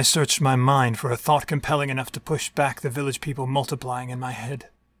master. I searched my mind for a thought compelling enough to push back the village people multiplying in my head.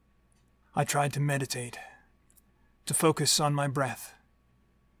 I tried to meditate, to focus on my breath,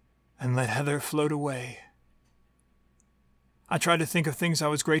 and let Heather float away. I tried to think of things I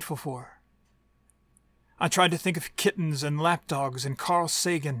was grateful for. I tried to think of kittens and lapdogs and Carl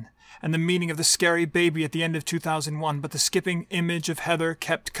Sagan and the meaning of the scary baby at the end of 2001, but the skipping image of Heather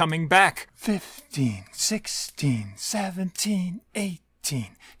kept coming back. 15, 16, 17, 18,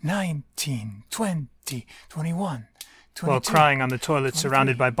 19, 20, 21, while crying on the toilet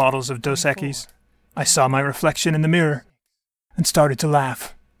surrounded by bottles of Dos Equis. I saw my reflection in the mirror and started to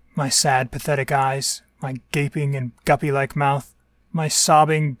laugh. My sad, pathetic eyes, my gaping and guppy-like mouth, my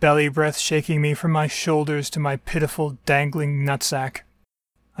sobbing belly breath shaking me from my shoulders to my pitiful, dangling nutsack.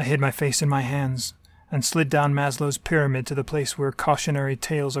 I hid my face in my hands and slid down Maslow's pyramid to the place where cautionary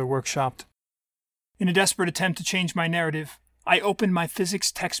tales are workshopped. In a desperate attempt to change my narrative, I opened my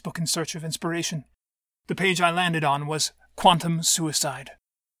physics textbook in search of inspiration. The page I landed on was quantum suicide.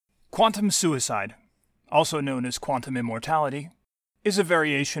 Quantum suicide, also known as quantum immortality, is a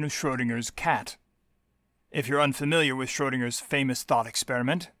variation of Schrödinger's cat. If you're unfamiliar with Schrödinger's famous thought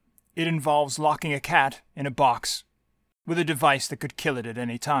experiment, it involves locking a cat in a box with a device that could kill it at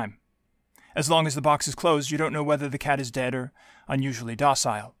any time. As long as the box is closed, you don't know whether the cat is dead or unusually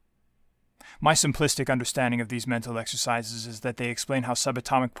docile. My simplistic understanding of these mental exercises is that they explain how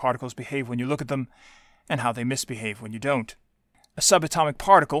subatomic particles behave when you look at them and how they misbehave when you don't. A subatomic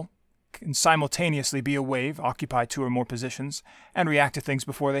particle can simultaneously be a wave, occupy two or more positions, and react to things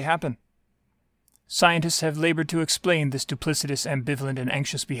before they happen. Scientists have labored to explain this duplicitous, ambivalent, and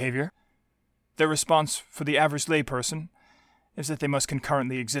anxious behavior. Their response for the average layperson is that they must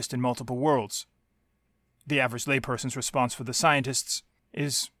concurrently exist in multiple worlds. The average layperson's response for the scientists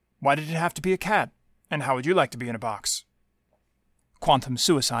is, why did it have to be a cat? And how would you like to be in a box? Quantum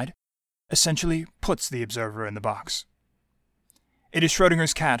suicide essentially puts the observer in the box. It is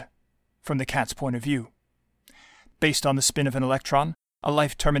Schrödinger's cat, from the cat's point of view. Based on the spin of an electron, a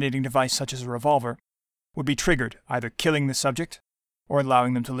life-terminating device such as a revolver would be triggered, either killing the subject or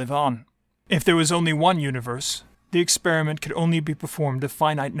allowing them to live on. If there was only one universe, the experiment could only be performed a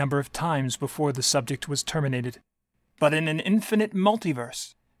finite number of times before the subject was terminated. But in an infinite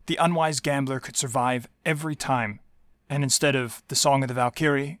multiverse, the unwise gambler could survive every time, and instead of the Song of the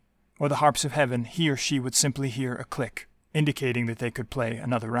Valkyrie or the Harps of Heaven, he or she would simply hear a click, indicating that they could play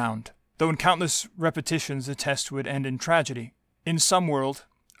another round. Though in countless repetitions the test would end in tragedy, in some world,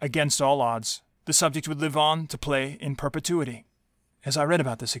 against all odds, the subject would live on to play in perpetuity. As I read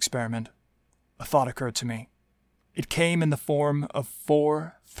about this experiment, a thought occurred to me. It came in the form of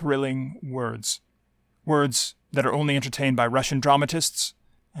 4 thrilling words. Words that are only entertained by Russian dramatists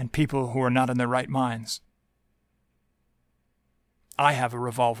and people who are not in their right minds. I have a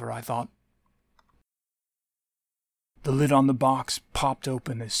revolver, I thought. The lid on the box popped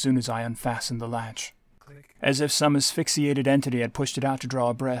open as soon as I unfastened the latch, as if some asphyxiated entity had pushed it out to draw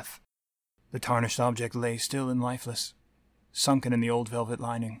a breath. The tarnished object lay still and lifeless, sunken in the old velvet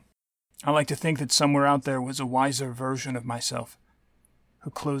lining. I like to think that somewhere out there was a wiser version of myself, who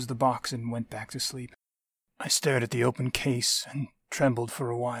closed the box and went back to sleep. I stared at the open case and trembled for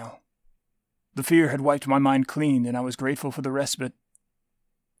a while. The fear had wiped my mind clean, and I was grateful for the respite.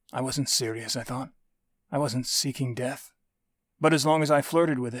 I wasn't serious, I thought. I wasn't seeking death. But as long as I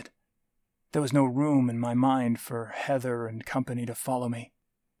flirted with it, there was no room in my mind for Heather and company to follow me.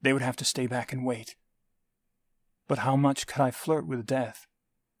 They would have to stay back and wait. But how much could I flirt with death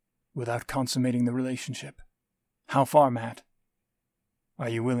without consummating the relationship? How far, Matt? Are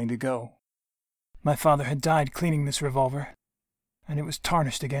you willing to go? My father had died cleaning this revolver, and it was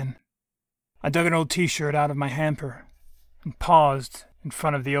tarnished again. I dug an old T-shirt out of my hamper and paused in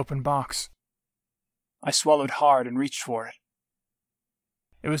front of the open box. I swallowed hard and reached for it.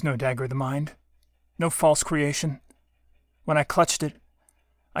 It was no dagger of the mind, no false creation. When I clutched it,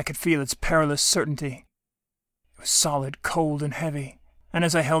 I could feel its perilous certainty. It was solid, cold, and heavy, and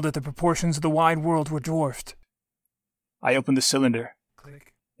as I held it, the proportions of the wide world were dwarfed. I opened the cylinder,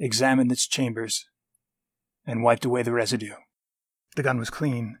 examined its chambers, and wiped away the residue. The gun was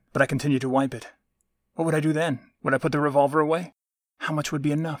clean, but I continued to wipe it. What would I do then? Would I put the revolver away? How much would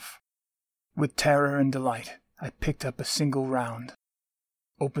be enough? With terror and delight, I picked up a single round,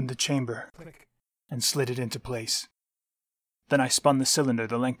 opened the chamber, and slid it into place. Then I spun the cylinder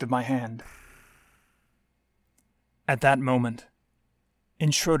the length of my hand. At that moment,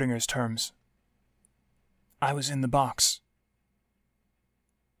 in Schrödinger's terms, I was in the box.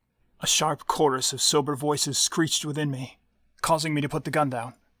 A sharp chorus of sober voices screeched within me, causing me to put the gun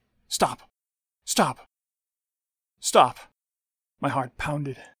down. Stop! Stop! Stop! My heart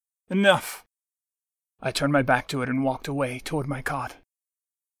pounded. Enough! I turned my back to it and walked away toward my cot.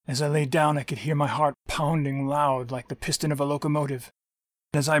 As I lay down, I could hear my heart pounding loud like the piston of a locomotive.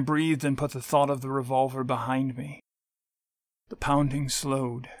 As I breathed and put the thought of the revolver behind me, the pounding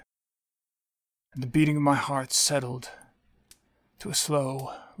slowed, and the beating of my heart settled to a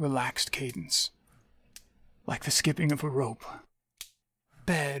slow, relaxed cadence, like the skipping of a rope.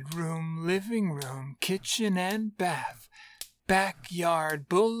 Bedroom, living room, kitchen and bath, backyard,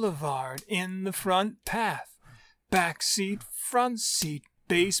 boulevard, in the front path, back seat, front seat,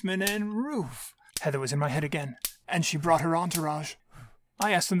 basement and roof. Heather was in my head again, and she brought her entourage.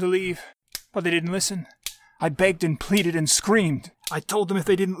 I asked them to leave, but they didn't listen. I begged and pleaded and screamed. I told them if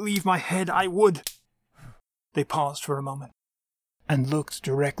they didn't leave my head, I would. They paused for a moment and looked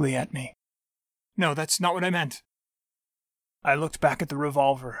directly at me. No, that's not what I meant. I looked back at the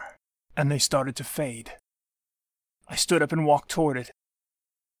revolver, and they started to fade. I stood up and walked toward it,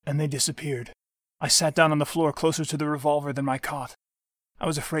 and they disappeared. I sat down on the floor closer to the revolver than my cot. I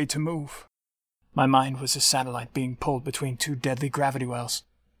was afraid to move. My mind was a satellite being pulled between two deadly gravity wells.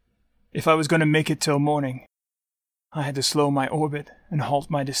 If I was going to make it till morning, I had to slow my orbit and halt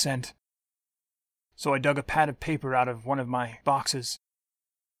my descent. So I dug a pad of paper out of one of my boxes,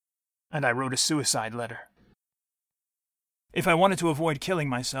 and I wrote a suicide letter. If I wanted to avoid killing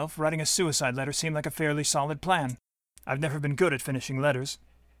myself, writing a suicide letter seemed like a fairly solid plan. I've never been good at finishing letters.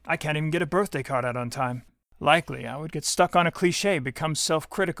 I can't even get a birthday card out on time. Likely, I would get stuck on a cliché, become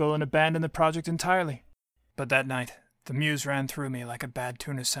self-critical, and abandon the project entirely. But that night, the muse ran through me like a bad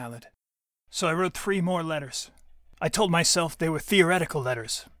tuna salad. So I wrote 3 more letters. I told myself they were theoretical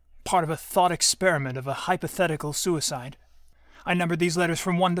letters, part of a thought experiment of a hypothetical suicide. I numbered these letters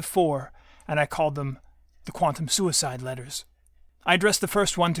from 1 to 4, and I called them the quantum suicide letters. I addressed the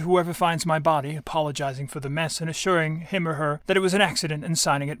first one to whoever finds my body, apologizing for the mess and assuring him or her that it was an accident and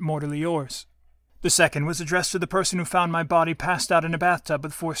signing it mortally yours. The second was addressed to the person who found my body passed out in a bathtub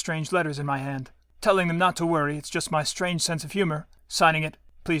with 4 strange letters in my hand, telling them not to worry, it's just my strange sense of humor, signing it,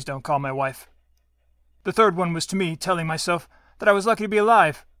 please don't call my wife. The third one was to me, telling myself that I was lucky to be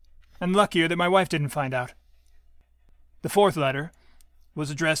alive, and luckier that my wife didn't find out. The fourth letter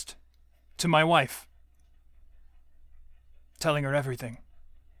was addressed to my wife, telling her everything.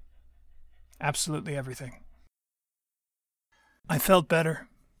 Absolutely everything. I felt better,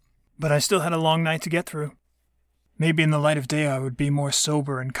 but I still had a long night to get through. Maybe in the light of day I would be more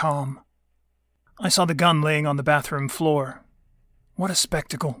sober and calm. I saw the gun laying on the bathroom floor. What a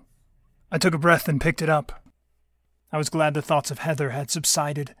spectacle. I took a breath and picked it up. I was glad the thoughts of Heather had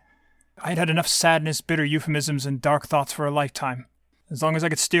subsided. I had had enough sadness, bitter euphemisms, and dark thoughts for a lifetime. As long as I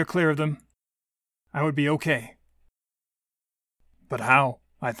could steer clear of them, I would be okay. But how?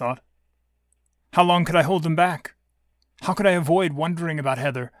 I thought. How long could I hold them back? How could I avoid wondering about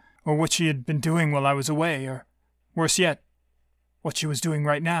Heather, or what she had been doing while I was away, or, worse yet, what she was doing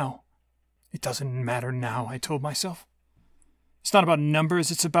right now? It doesn't matter now, I told myself. It's not about numbers,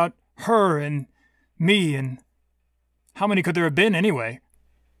 it's about her and me, and how many could there have been anyway?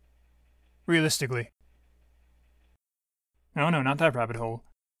 Realistically. No, not that rabbit hole.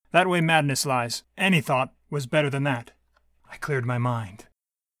 That way madness lies. Any thought was better than that. I cleared my mind.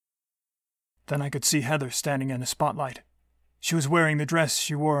 Then I could see Heather standing in the spotlight. She was wearing the dress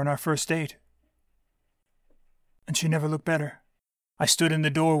she wore on our first date. And she never looked better. I stood in the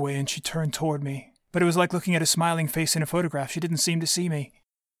doorway and she turned toward me, but it was like looking at a smiling face in a photograph. She didn't seem to see me.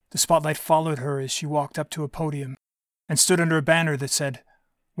 The spotlight followed her as she walked up to a podium and stood under a banner that said,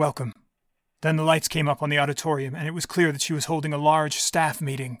 "Welcome." Then the lights came up on the auditorium, and it was clear that she was holding a large staff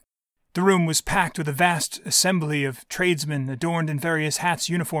meeting. The room was packed with a vast assembly of tradesmen adorned in various hats,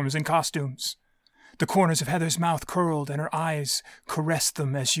 uniforms, and costumes. The corners of Heather's mouth curled, and her eyes caressed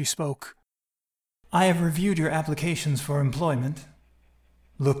them as she spoke. "I have reviewed your applications for employment,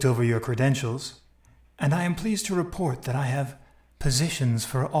 looked over your credentials, and I am pleased to report that I have positions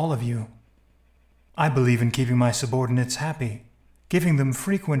for all of you. I believe in keeping my subordinates happy, giving them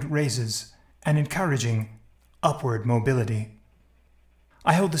frequent raises, and encouraging upward mobility.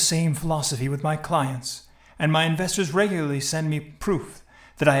 I hold the same philosophy with my clients, and my investors regularly send me proof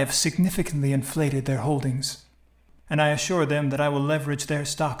that I have significantly inflated their holdings, and I assure them that I will leverage their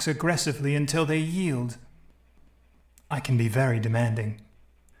stocks aggressively until they yield. I can be very demanding,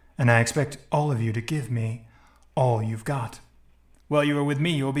 and I expect all of you to give me all you've got. While you are with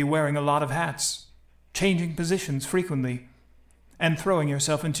me, you'll be wearing a lot of hats, changing positions frequently, and throwing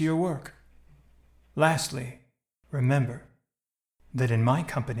yourself into your work. Lastly, remember that in my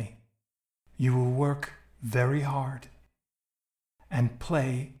company, you will work very hard and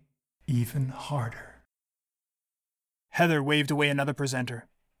play even harder." Heather waved away another presenter.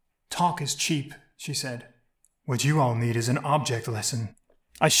 "Talk is cheap," she said. "What you all need is an object lesson."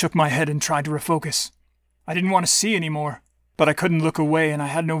 I shook my head and tried to refocus. I didn't want to see anymore, but I couldn't look away and I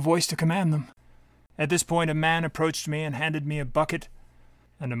had no voice to command them. At this point, a man approached me and handed me a bucket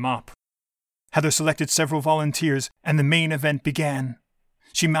and a mop. Heather selected several volunteers, and the main event began.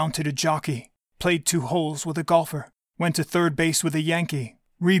 She mounted a jockey, played 2 holes with a golfer, went to third base with a Yankee,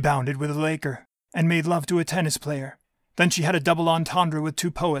 rebounded with a Laker, and made love to a tennis player. Then she had a double entendre with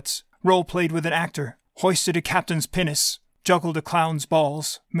 2 poets, role-played with an actor, hoisted a captain's pinnace, juggled a clown's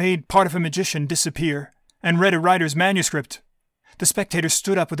balls, made part of a magician disappear, and read a writer's manuscript. The spectators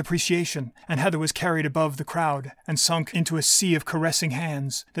stood up with appreciation, and Heather was carried above the crowd and sunk into a sea of caressing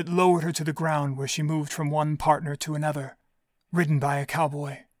hands that lowered her to the ground, where she moved from one partner to another, ridden by a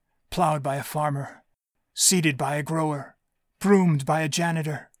cowboy, plowed by a farmer, seated by a grower, broomed by a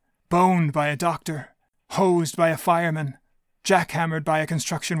janitor, boned by a doctor, hosed by a fireman, jackhammered by a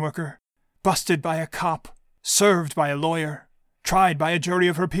construction worker, busted by a cop, served by a lawyer, tried by a jury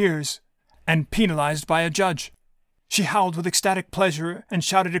of her peers, and penalized by a judge. She howled with ecstatic pleasure and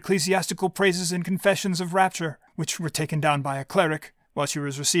shouted ecclesiastical praises and confessions of rapture, which were taken down by a cleric while she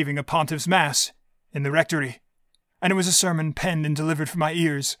was receiving a pontiff's mass in the rectory. And it was a sermon penned and delivered for my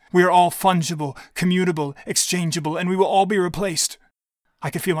ears. We are all fungible, commutable, exchangeable, and we will all be replaced. I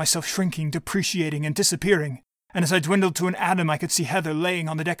could feel myself shrinking, depreciating, and disappearing, and as I dwindled to an atom, I could see Heather laying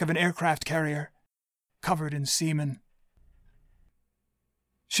on the deck of an aircraft carrier, covered in semen.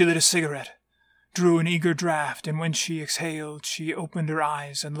 She lit a cigarette, drew an eager draft, and when she exhaled, she opened her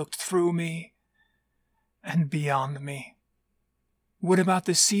eyes and looked through me and beyond me. What about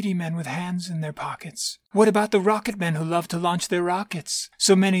the seedy men with hands in their pockets? What about the rocket men who love to launch their rockets?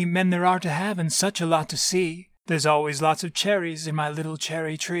 So many men there are to have and such a lot to see. There's always lots of cherries in my little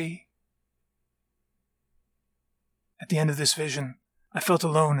cherry tree. At the end of this vision, I felt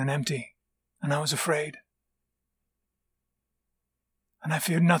alone and empty, and I was afraid. And I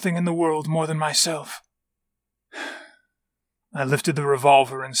feared nothing in the world more than myself. I lifted the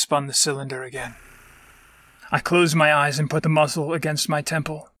revolver and spun the cylinder again. I closed my eyes and put the muzzle against my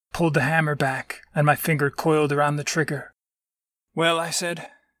temple, pulled the hammer back, and my finger coiled around the trigger. Well, I said,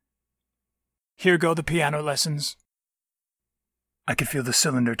 here go the piano lessons. I could feel the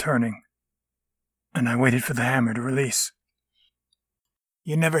cylinder turning, and I waited for the hammer to release.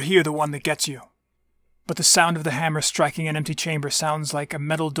 You never hear the one that gets you, but the sound of the hammer striking an empty chamber sounds like a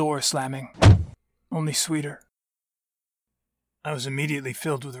metal door slamming, only sweeter. I was immediately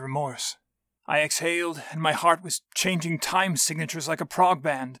filled with remorse. I exhaled, and my heart was changing time signatures like a prog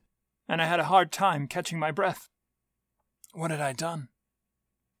band, and I had a hard time catching my breath. What had I done?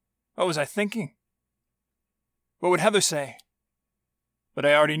 What was I thinking? What would Heather say? But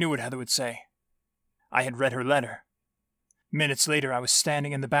I already knew what Heather would say. I had read her letter. Minutes later, I was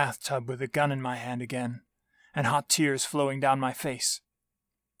standing in the bathtub with a gun in my hand again, and hot tears flowing down my face.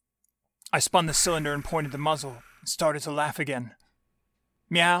 I spun the cylinder and pointed the muzzle, and started to laugh again.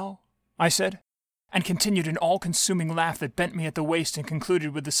 Meow, I said, and continued an all-consuming laugh that bent me at the waist and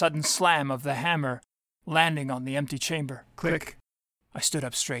concluded with the sudden slam of the hammer landing on the empty chamber. Click. I stood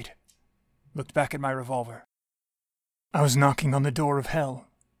up straight, looked back at my revolver. I was knocking on the door of hell,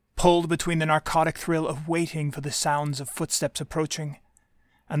 pulled between the narcotic thrill of waiting for the sounds of footsteps approaching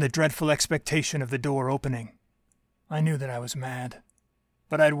and the dreadful expectation of the door opening. I knew that I was mad,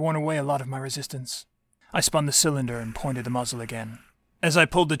 but I had worn away a lot of my resistance. I spun the cylinder and pointed the muzzle again. As I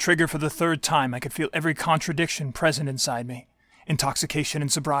pulled the trigger for the third time, I could feel every contradiction present inside me. Intoxication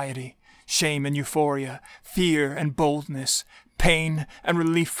and sobriety, shame and euphoria, fear and boldness, pain and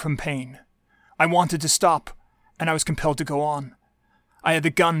relief from pain. I wanted to stop, and I was compelled to go on. I had the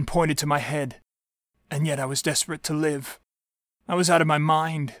gun pointed to my head, and yet I was desperate to live. I was out of my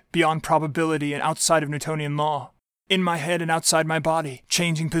mind, beyond probability and outside of Newtonian law. In my head and outside my body,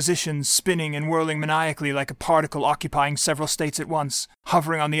 changing positions, spinning and whirling maniacally like a particle occupying several states at once,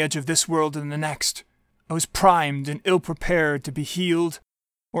 hovering on the edge of this world and the next. I was primed and ill-prepared to be healed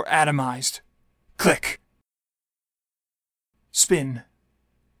or atomized. Click. Spin.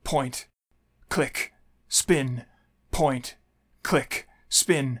 Point. Click. Spin. Point. Click.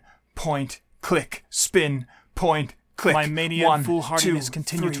 Spin. Point. Click. Spin. Point. Click. My mania and foolhardiness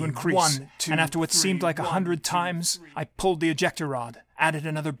continued to increase, and after what seemed like 100 times, I pulled the ejector rod, added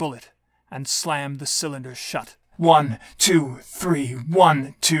another bullet, and slammed the cylinder shut. 1, 2, 3,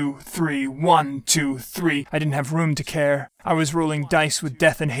 1, 2, 3, 1, 2, 3. I didn't have room to care. I was rolling dice with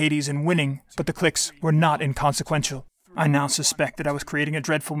death and Hades and winning, but the clicks were not inconsequential. I now suspect that I was creating a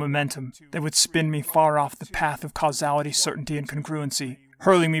dreadful momentum that would spin me far off the path of causality, certainty, and congruency,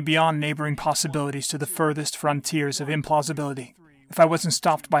 hurling me beyond neighboring possibilities to the furthest frontiers of implausibility. If I wasn't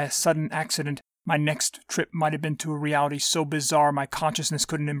stopped by a sudden accident, my next trip might have been to a reality so bizarre my consciousness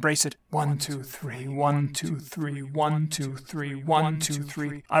couldn't embrace it. 1, 2, 3, 1, 2, 3, 1, 2, 3, 1, 2,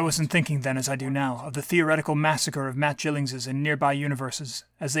 3. I wasn't thinking then, as I do now, of the theoretical massacre of Matt Gillings's and nearby universes,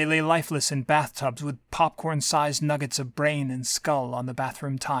 as they lay lifeless in bathtubs with popcorn-sized nuggets of brain and skull on the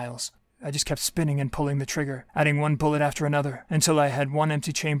bathroom tiles. I just kept spinning and pulling the trigger, adding one bullet after another, until I had one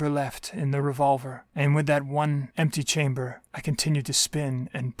empty chamber left in the revolver. And with that one empty chamber, I continued to spin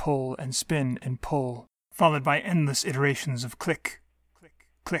and pull and spin and pull, followed by endless iterations of click, click,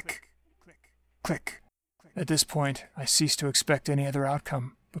 click, click. At this point, I ceased to expect any other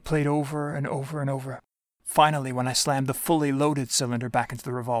outcome, but played over and over and over. Finally, when I slammed the fully loaded cylinder back into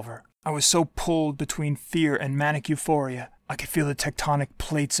the revolver, I was so pulled between fear and manic euphoria, I could feel the tectonic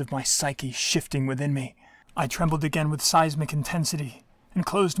plates of my psyche shifting within me. I trembled again with seismic intensity, and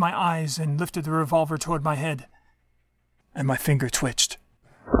closed my eyes and lifted the revolver toward my head. And my finger twitched.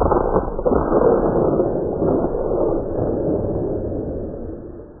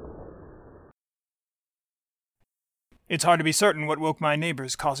 It's hard to be certain what woke my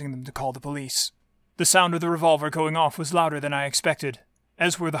neighbors, causing them to call the police. The sound of the revolver going off was louder than I expected,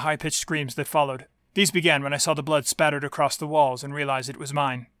 as were the high-pitched screams that followed. These began when I saw the blood spattered across the walls and realized it was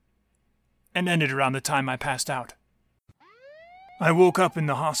mine, and ended around the time I passed out. I woke up in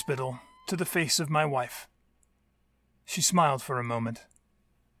the hospital to the face of my wife. She smiled for a moment.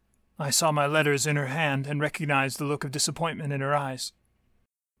 I saw my letters in her hand and recognized the look of disappointment in her eyes.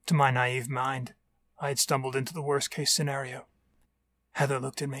 To my naive mind, I had stumbled into the worst-case scenario. Heather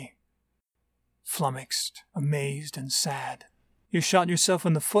looked at me, flummoxed, amazed, and sad. "You shot yourself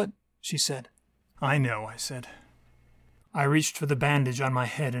in the foot," she said. "I know," I said. I reached for the bandage on my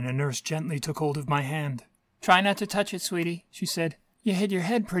head, and a nurse gently took hold of my hand. "Try not to touch it, sweetie," she said. "You hit your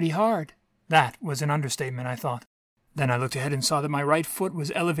head pretty hard." That was an understatement, I thought. Then I looked ahead and saw that my right foot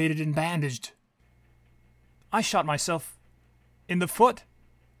was elevated and bandaged. "I shot myself in the foot,"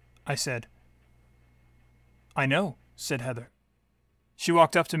 I said. "I know," said Heather. She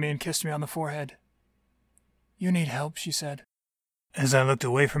walked up to me and kissed me on the forehead. "You need help," she said. As I looked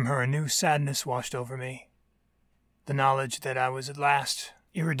away from her, a new sadness washed over me. The knowledge that I was at last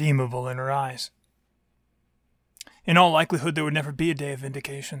irredeemable in her eyes. In all likelihood, there would never be a day of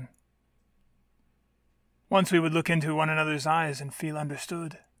vindication. Once we would look into one another's eyes and feel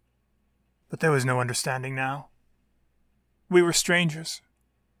understood. But there was no understanding now. We were strangers.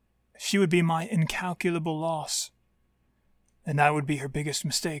 She would be my incalculable loss, and I would be her biggest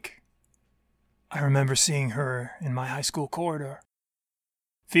mistake. I remember seeing her in my high school corridor,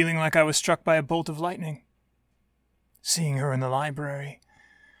 feeling like I was struck by a bolt of lightning. Seeing her in the library,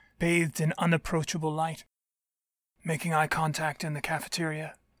 bathed in unapproachable light, making eye contact in the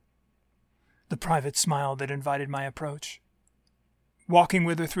cafeteria, the private smile that invited my approach. Walking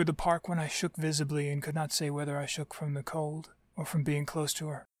with her through the park when I shook visibly and could not say whether I shook from the cold or from being close to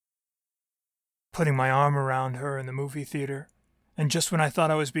her. Putting my arm around her in the movie theater, and just when I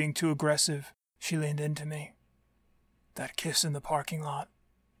thought I was being too aggressive, she leaned into me. That kiss in the parking lot,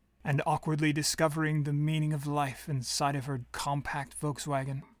 and awkwardly discovering the meaning of life inside of her compact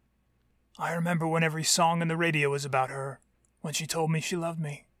Volkswagen. I remember when every song on the radio was about her, when she told me she loved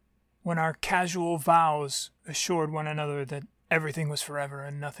me, when our casual vows assured one another that everything was forever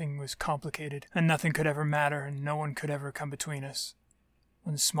and nothing was complicated and nothing could ever matter and no one could ever come between us,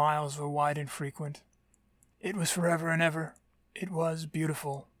 when smiles were wide and frequent. It was forever and ever. It was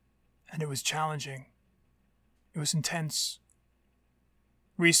beautiful, and it was challenging. It was intense.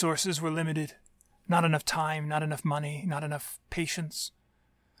 Resources were limited. Not enough time, not enough money, not enough patience,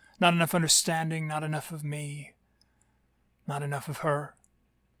 not enough understanding, not enough of me, not enough of her.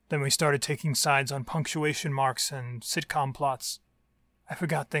 Then we started taking sides on punctuation marks and sitcom plots. I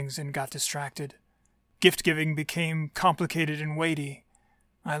forgot things and got distracted. Gift-giving became complicated and weighty.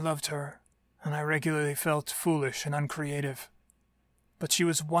 I loved her, and I regularly felt foolish and uncreative. But she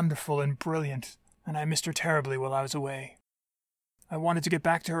was wonderful and brilliant, and I missed her terribly while I was away. I wanted to get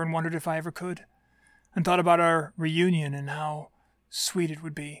back to her and wondered if I ever could, and thought about our reunion and how sweet it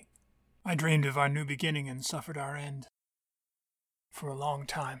would be. I dreamed of our new beginning and suffered our end. For a long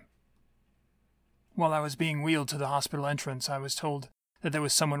time. While I was being wheeled to the hospital entrance, I was told that there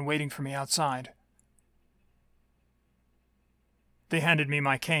was someone waiting for me outside. They handed me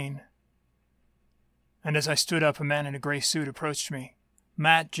my cane, and as I stood up, a man in a gray suit approached me.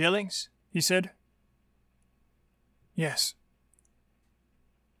 "Matt Jillings?" he said. "Yes."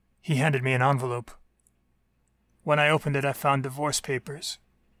 He handed me an envelope. When I opened it, I found divorce papers,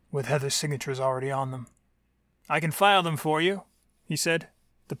 with Heather's signatures already on them. "I can file them for you," he said.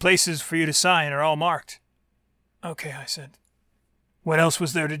 "The places for you to sign are all marked." "Okay," I said. What else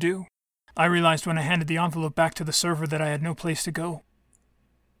was there to do? I realized when I handed the envelope back to the server that I had no place to go.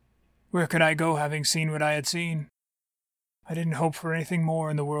 Where could I go, having seen what I had seen? I didn't hope for anything more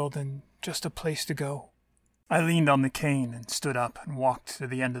in the world than just a place to go. I leaned on the cane and stood up and walked to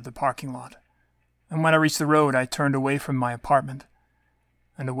the end of the parking lot. And when I reached the road, I turned away from my apartment.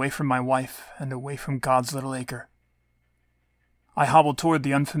 and away from my wife, and away from God's little acre. I hobbled toward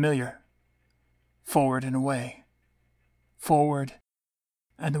the unfamiliar. Forward and away. Forward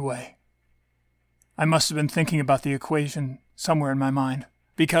and away. I must have been thinking about the equation somewhere in my mind,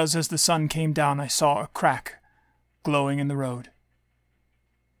 because as the sun came down I saw a crack glowing in the road.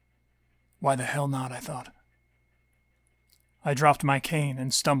 Why the hell not, I thought. I dropped my cane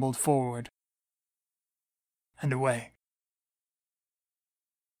and stumbled forward and away.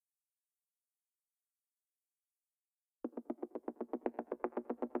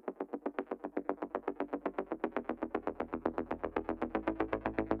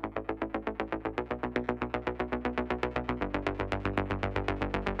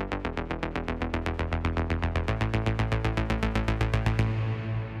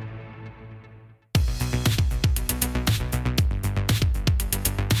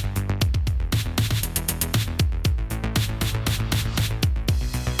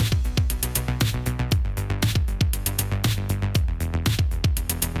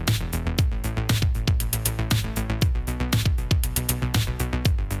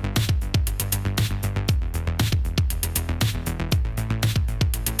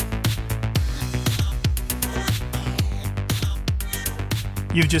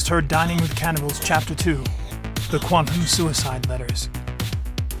 You've just heard Dining with Cannibals Chapter 2, The Quantum Suicide Letters.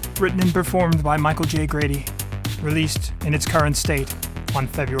 Written and performed by Michael J. Grady, released in its current state on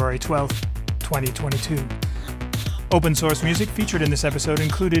February 12, 2022. Open source music featured in this episode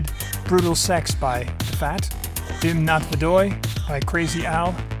included Brutal Sex by The Fat, Dim Not Vadoy by Crazy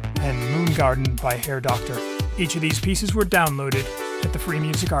Al, and Moon Garden by Hair Doctor. Each of these pieces were downloaded at the Free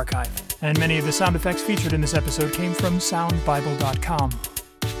Music Archive, and many of the sound effects featured in this episode came from soundbible.com.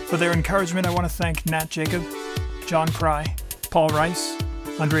 For their encouragement, I want to thank Nat Jacob, John Cry, Paul Rice,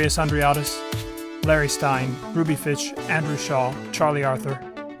 Andreas Andreatis, Larry Stein, Ruby Fitch, Andrew Shaw, Charlie Arthur,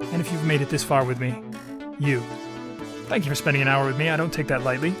 and if you've made it this far with me, you. Thank you for spending an hour with me, I don't take that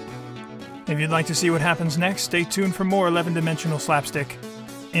lightly. If you'd like to see what happens next, stay tuned for more 11-dimensional slapstick.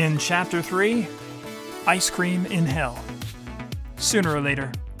 In Chapter 3, Ice Cream in Hell. Sooner or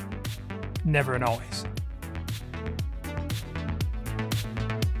later, never and always.